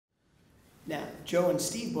Now, Joe and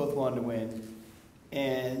Steve both wanted to win,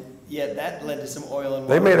 and yet that led to some oil and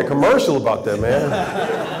water. They made a commercial about that, man.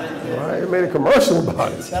 Right? They made a commercial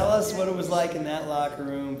about it. Tell us what it was like in that locker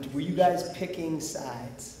room. Were you guys picking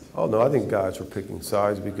sides? Oh, no, I think guys were picking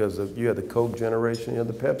sides because you had the Coke generation, you had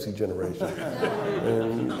the Pepsi generation.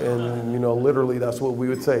 and you know, literally that's what we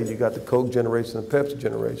would say. You got the Coke generation and the Pepsi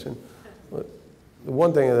generation. But the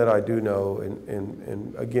one thing that I do know,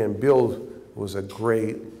 and again, Bill was a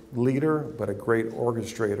great leader, but a great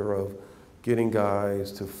orchestrator of getting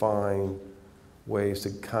guys to find ways to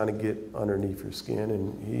kind of get underneath your skin.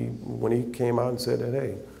 And when he came out and said that,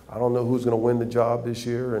 hey, I don't know who's going to win the job this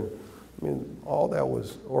year, and I mean, all that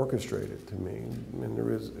was orchestrated to me. I mean,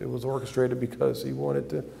 it was orchestrated because he wanted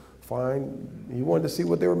to see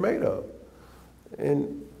what they were made of.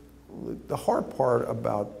 And the hard part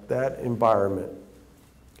about that environment,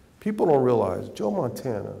 people don't realize Joe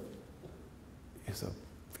Montana is a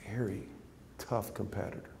very tough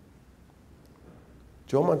competitor.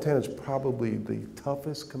 Joe Montana is probably the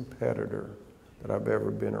toughest competitor that I've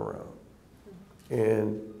ever been around.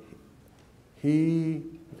 And he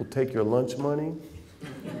will take your lunch money.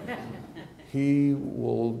 He's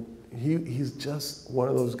just one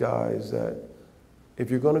of those guys that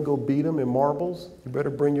if you're going to go beat him in marbles, you better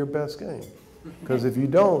bring your best game. Because if you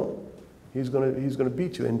don't, he's going to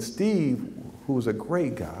beat you. And Steve, who's a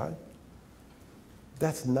great guy,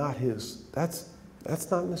 that's not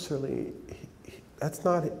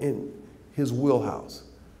in his wheelhouse.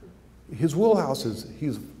 His wheelhouse is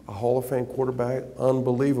he's a Hall of Fame quarterback,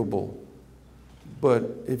 unbelievable. But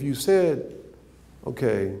if you said,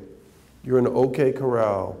 okay, you're in the OK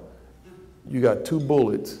Corral, you got 2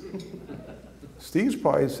 bullets, Steve's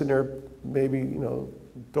probably sitting there maybe, you know,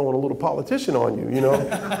 throwing a little politician on you, you know.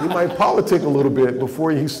 He might politic a little bit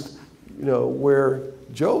before you know, where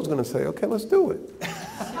Joe's going to say, okay, let's do it.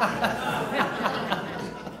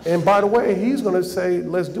 And by the way, he's going to say,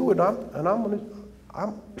 let's do it, I'm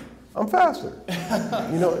faster.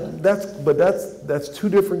 You know, that's 2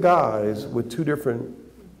 different guys with 2 different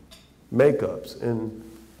makeups. And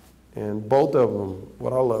both of them,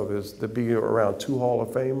 what I love is to be around 2 Hall of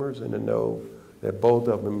Famers and to know that both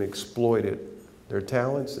of them exploited their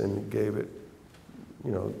talents and gave it, you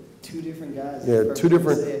know. 2 different guys. Yeah, two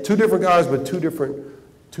different guys, but two different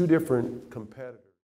competitors.